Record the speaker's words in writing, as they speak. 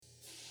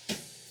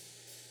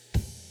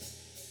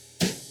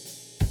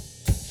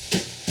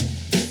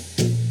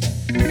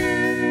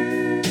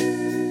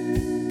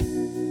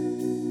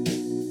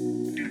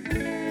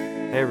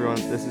everyone,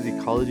 this is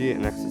Ecology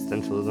and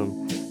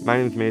Existentialism. My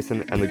name is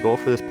Mason, and the goal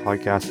for this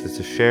podcast is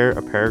to share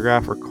a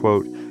paragraph or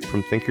quote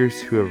from thinkers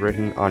who have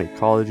written on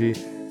ecology,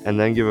 and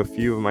then give a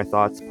few of my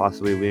thoughts,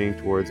 possibly leaning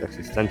towards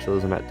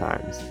existentialism at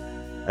times.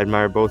 I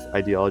admire both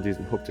ideologies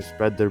and hope to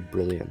spread their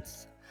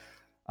brilliance.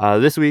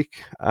 This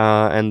week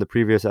and the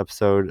previous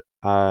episode,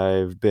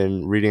 I've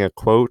been reading a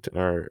quote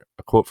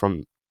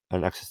from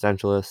an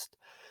existentialist.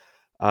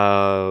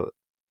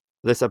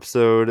 This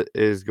episode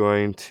is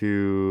going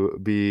to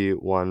be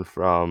one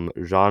from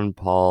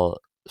Jean-Paul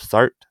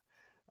Sartre.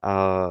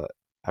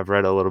 I've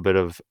read a little bit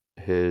of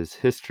his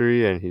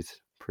history, and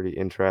he's pretty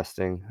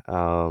interesting.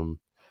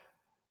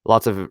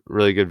 Lots of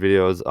really good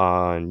videos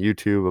on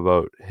YouTube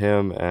about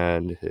him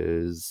and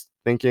his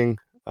thinking.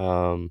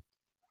 So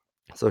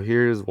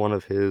here's one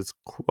of his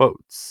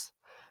quotes.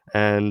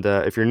 And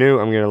if you're new,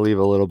 I'm going to leave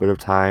a little bit of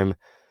time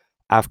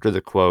after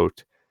the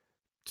quote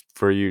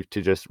for you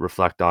to just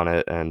reflect on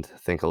it and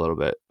think a little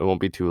bit. It won't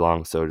be too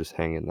long, so just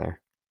hang in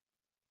there.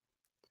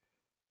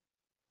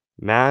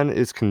 Man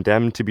is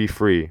condemned to be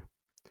free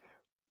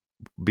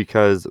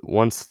because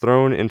once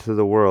thrown into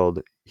the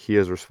world, he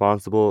is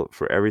responsible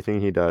for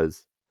everything he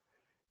does.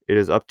 It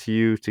is up to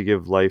you to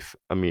give life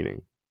a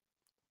meaning.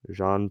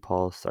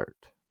 Jean-Paul Sartre.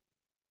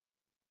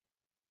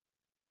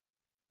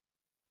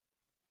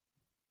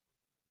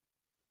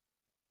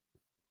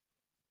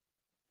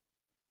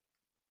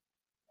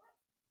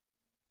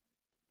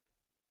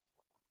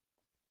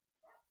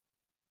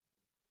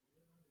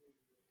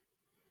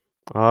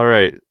 All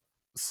right.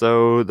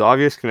 So the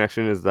obvious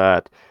connection is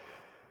that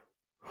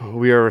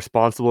we are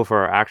responsible for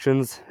our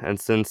actions, and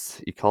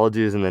since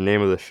ecology is in the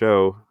name of the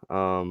show,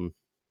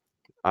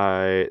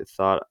 I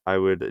thought I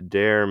would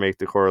dare make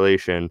the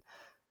correlation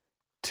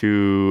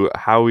to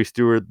how we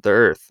steward the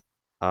earth.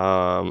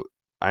 Um,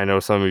 I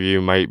know some of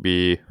you might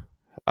be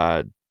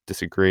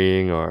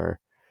disagreeing or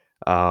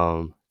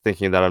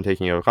thinking that I'm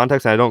taking it out of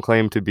context. I don't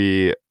claim to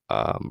be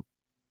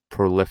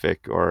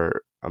prolific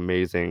or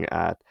amazing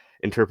at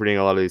interpreting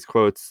a lot of these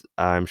quotes.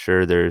 I'm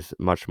sure there's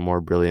much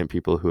more brilliant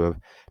people who have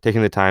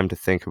taken the time to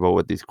think about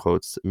what these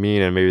quotes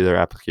mean and maybe their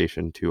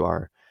application to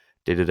our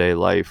day-to-day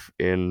life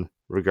in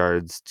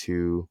regards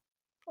to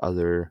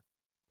other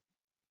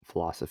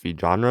philosophy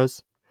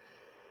genres.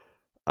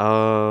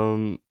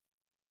 Um,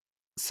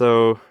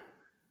 so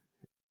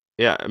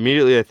yeah,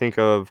 immediately I think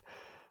of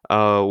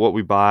what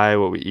we buy,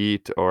 what we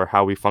eat, or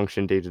how we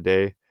function day to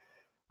day.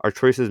 Our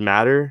choices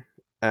matter,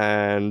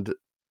 and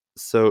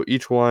so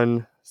each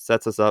one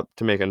sets us up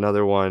to make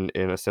another one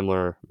in a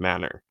similar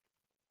manner.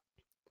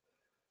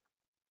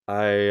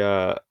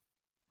 I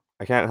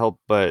I can't help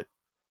but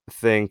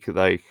think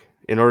like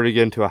in order to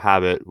get into a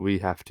habit, we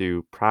have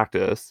to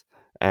practice,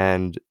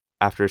 and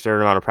after a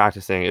certain amount of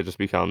practicing, it just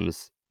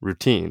becomes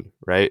routine,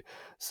 right?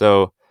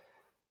 So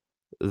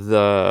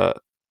the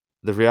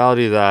the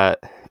reality that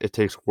it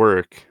takes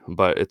work,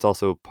 but it's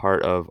also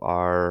part of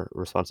our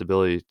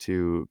responsibility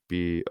to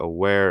be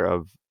aware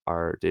of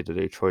our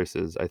day-to-day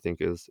choices, I think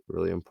is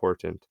really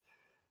important.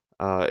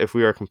 If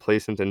we are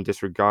complacent and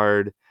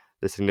disregard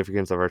the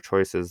significance of our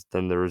choices,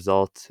 then the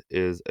result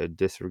is a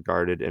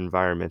disregarded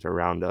environment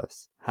around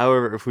us.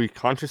 However, if we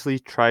consciously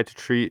try to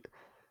treat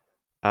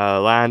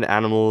land,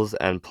 animals,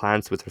 and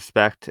plants with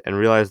respect and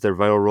realize their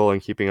vital role in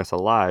keeping us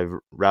alive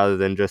rather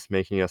than just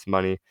making us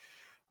money,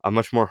 a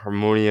much more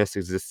harmonious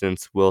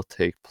existence will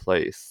take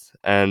place,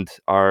 and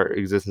our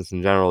existence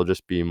in general will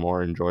just be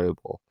more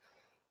enjoyable.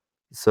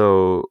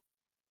 So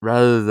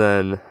rather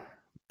than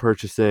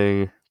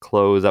purchasing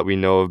clothes that we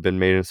know have been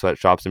made in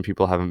sweatshops and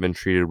people haven't been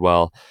treated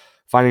well,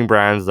 finding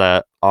brands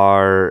that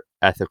are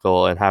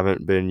ethical and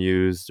haven't been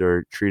used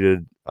or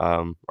treated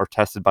or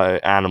tested by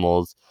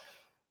animals,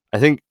 I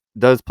think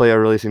does play a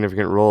really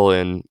significant role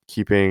in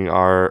keeping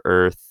our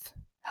earth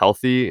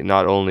healthy,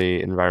 not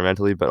only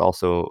environmentally, but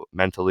also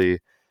mentally,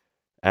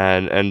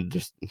 and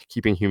just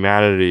keeping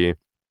humanity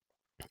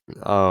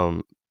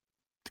um,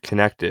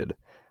 connected.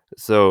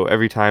 So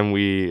every time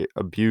we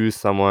abuse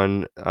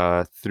someone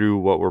through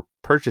what we're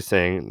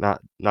purchasing,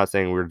 not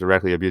saying we're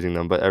directly abusing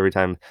them, but every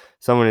time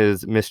someone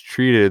is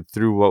mistreated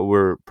through what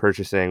we're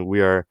purchasing, we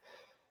are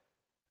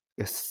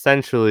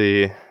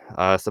essentially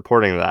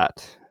supporting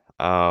that.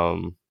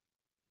 Um,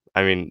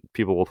 I mean,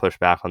 people will push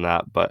back on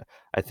that, but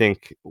I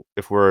think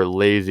if we're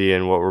lazy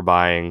in what we're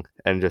buying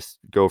and just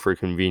go for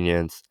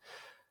convenience,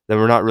 then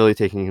we're not really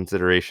taking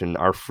consideration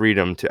our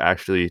freedom to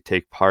actually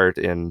take part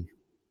in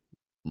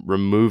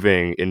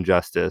removing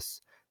injustice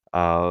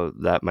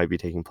that might be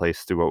taking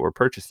place through what we're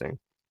purchasing.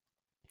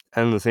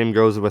 And the same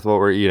goes with what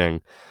we're eating.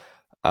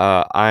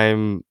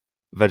 I'm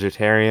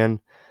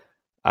vegetarian.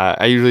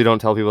 I usually don't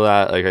tell people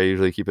that. Like, I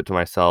usually keep it to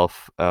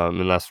myself.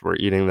 Unless we're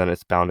eating, then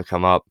it's bound to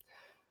come up.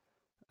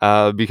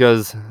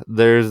 Because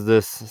there's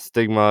this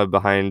stigma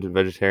behind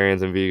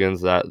vegetarians and vegans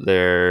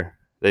that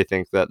they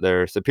think that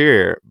they're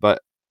superior.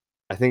 But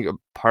I think a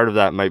part of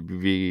that might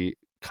be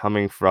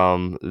coming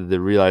from the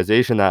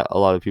realization that a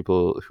lot of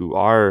people who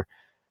are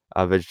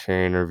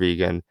vegetarian or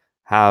vegan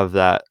have,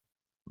 that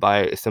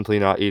by simply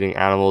not eating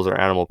animals or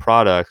animal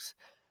products,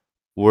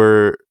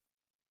 we're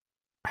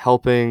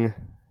helping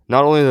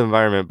not only the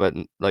environment, but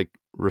like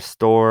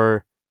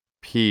restore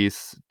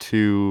peace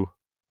to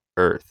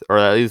Earth, or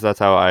at least that's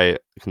how I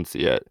can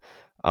see it.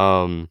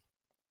 Um,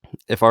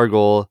 if our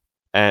goal,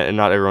 and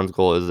not everyone's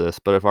goal is this,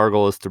 but if our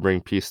goal is to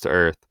bring peace to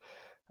Earth,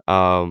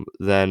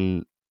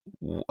 then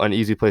an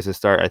easy place to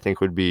start, I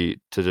think, would be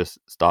to just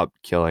stop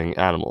killing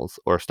animals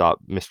or stop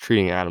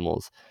mistreating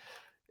animals.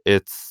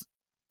 It's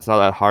it's not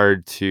that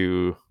hard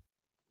to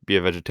be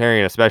a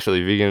vegetarian,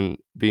 especially vegan.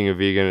 Being a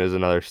vegan is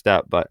another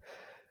step, but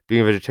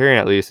being a vegetarian,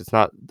 at least, it's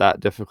not that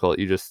difficult.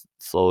 You just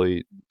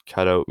slowly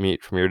cut out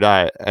meat from your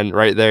diet, and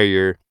right there,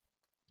 you're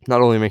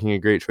not only making a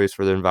great choice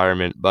for the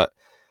environment, but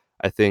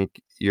I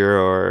think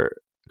you're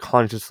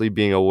consciously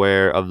being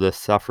aware of the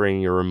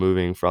suffering you're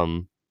removing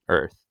from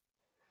Earth.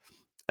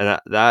 And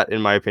that,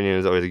 in my opinion,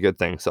 is always a good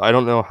thing. So I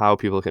don't know how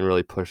people can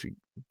really push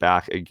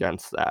back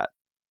against that.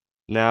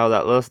 Now,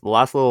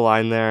 last little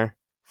line there,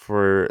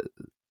 for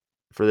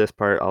this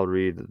part, I'll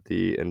read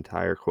the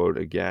entire quote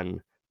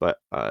again, but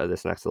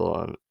this next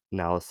little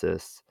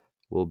analysis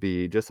will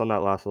be just on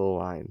that last little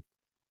line.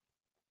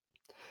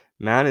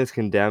 Man is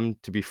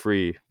condemned to be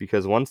free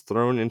because once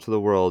thrown into the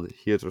world,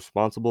 he is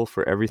responsible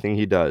for everything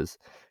he does.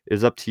 It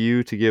is up to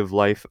you to give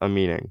life a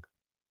meaning.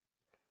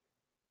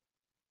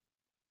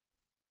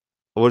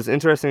 What's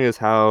interesting is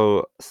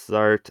how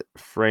Sartre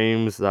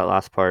frames that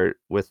last part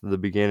with the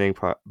beginning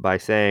by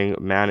saying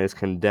man is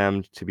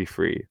condemned to be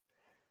free.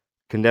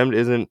 Condemned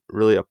isn't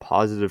really a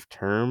positive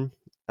term.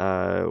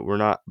 We're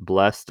not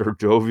blessed or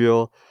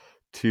jovial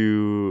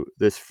to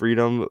this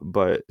freedom,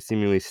 but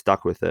seemingly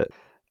stuck with it.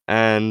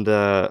 And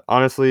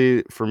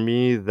honestly, for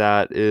me,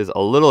 that is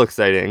a little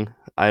exciting.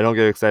 I don't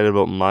get excited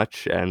about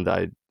much, and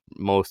I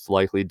most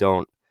likely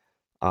don't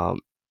um,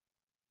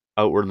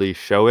 outwardly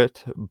show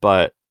it,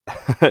 but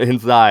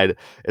inside,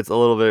 it's a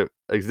little bit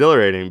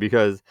exhilarating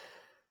because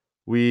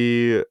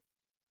we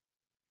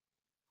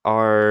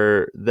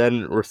are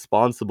then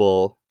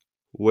responsible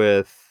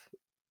with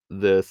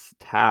this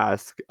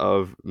task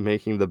of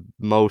making the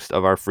most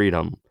of our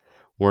freedom.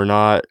 We're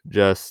not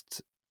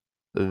just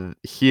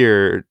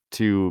here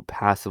to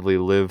passively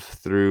live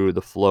through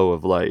the flow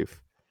of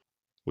life.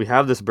 We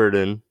have this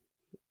burden,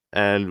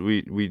 and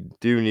we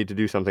do need to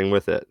do something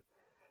with it.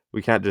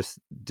 We can't just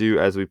do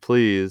as we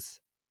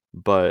please,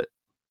 but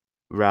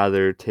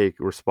rather make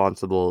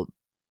responsible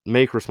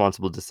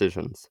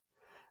decisions.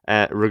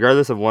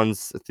 Regardless of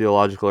one's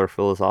theological or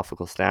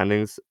philosophical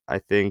standings, I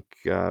think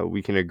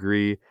we can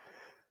agree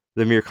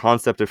the mere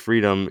concept of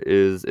freedom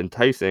is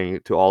enticing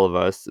to all of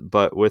us,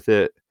 but with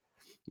it,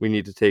 we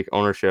need to take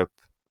ownership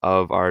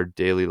of our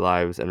daily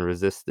lives and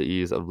resist the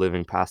ease of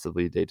living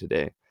passively day to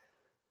day.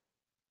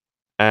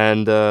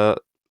 And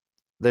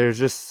there's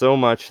just so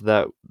much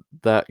that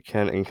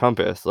can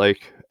encompass.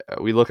 Like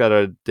we look at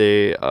a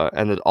day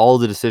and then all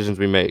the decisions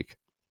we make.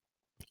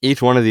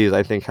 Each one of these,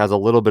 I think, has a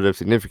little bit of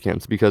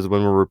significance because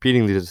when we're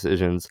repeating these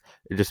decisions,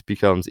 it just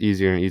becomes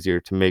easier and easier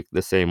to make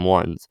the same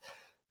ones.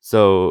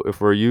 So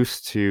if we're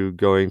used to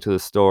going to the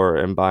store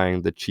and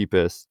buying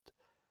the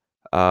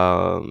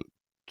um,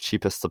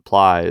 cheapest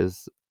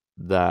supplies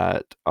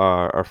that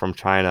are from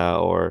China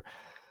or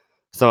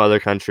some other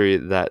country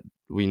that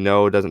we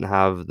know doesn't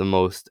have the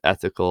most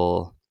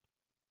ethical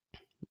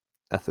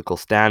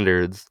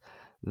standards,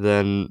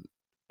 then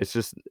it's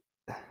just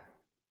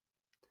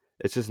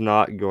it's just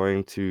not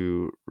going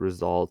to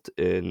result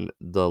in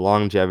the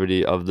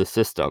longevity of the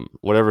system,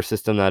 whatever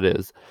system that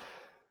is.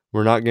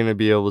 We're not going to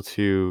be able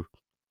to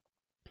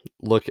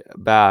look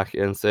back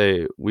and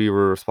say we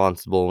were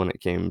responsible when it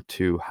came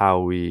to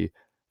how we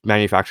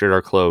manufactured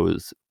our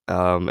clothes,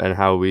 and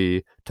how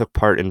we took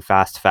part in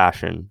fast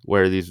fashion,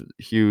 where these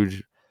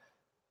huge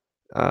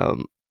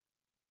um,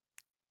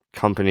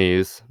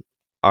 companies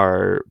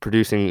are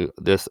producing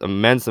this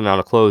immense amount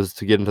of clothes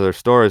to get into their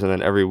stores, and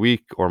then every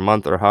week or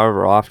month or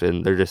however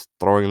often they're just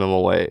throwing them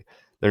away.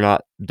 They're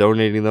not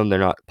donating them, they're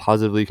not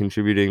positively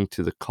contributing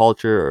to the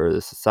culture or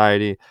the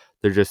society.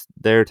 They're just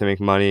there to make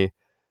money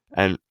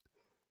and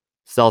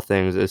sell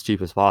things as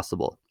cheap as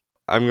possible.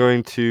 I'm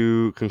going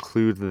to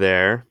conclude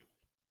there.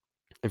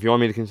 If you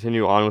want me to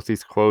continue on with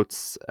these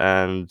quotes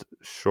and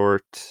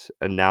short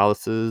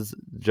analysis,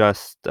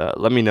 just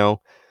let me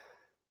know.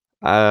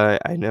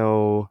 I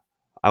know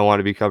I want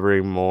to be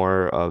covering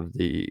more of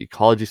the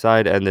ecology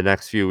side, and the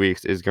next few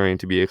weeks is going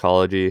to be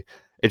ecology.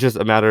 It's just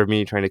a matter of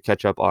me trying to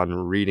catch up on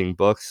reading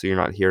books so you're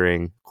not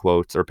hearing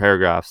quotes or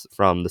paragraphs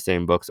from the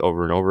same books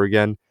over and over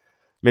again.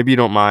 Maybe you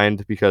don't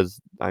mind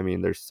because, I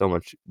mean, there's so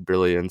much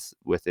brilliance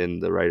within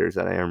the writers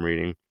that I am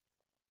reading.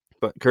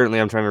 But currently,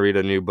 I'm trying to read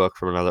a new book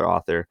from another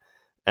author.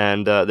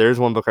 And there's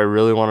one book I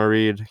really want to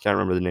read. Can't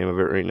remember the name of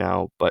it right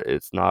now, but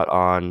it's not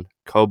on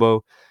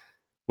Kobo,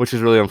 which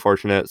is really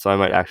unfortunate. So I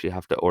might actually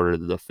have to order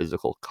the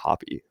physical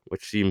copy,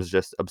 which seems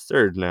just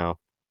absurd now.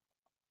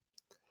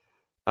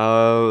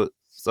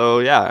 So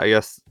yeah, I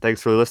guess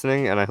thanks for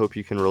listening, and I hope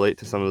you can relate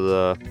to some of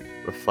the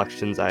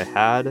reflections I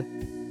had.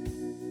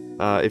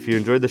 If you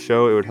enjoyed the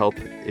show, it would help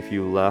if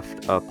you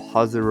left a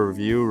positive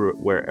review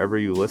wherever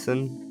you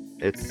listen.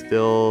 It's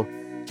still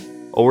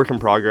a work in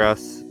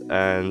progress,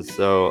 and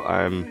so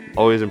I'm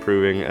always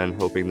improving and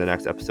hoping the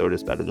next episode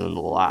is better than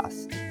the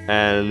last.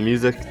 And the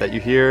music that you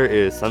hear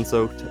is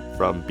Sunsoaked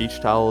from Beach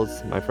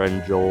Towels. My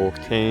friend Joel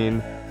Kane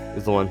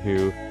is the one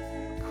who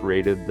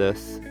created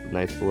this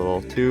nice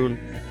little tune.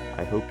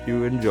 I hope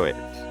you enjoy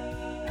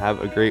it.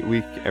 Have a great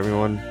week,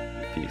 everyone.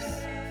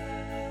 Peace.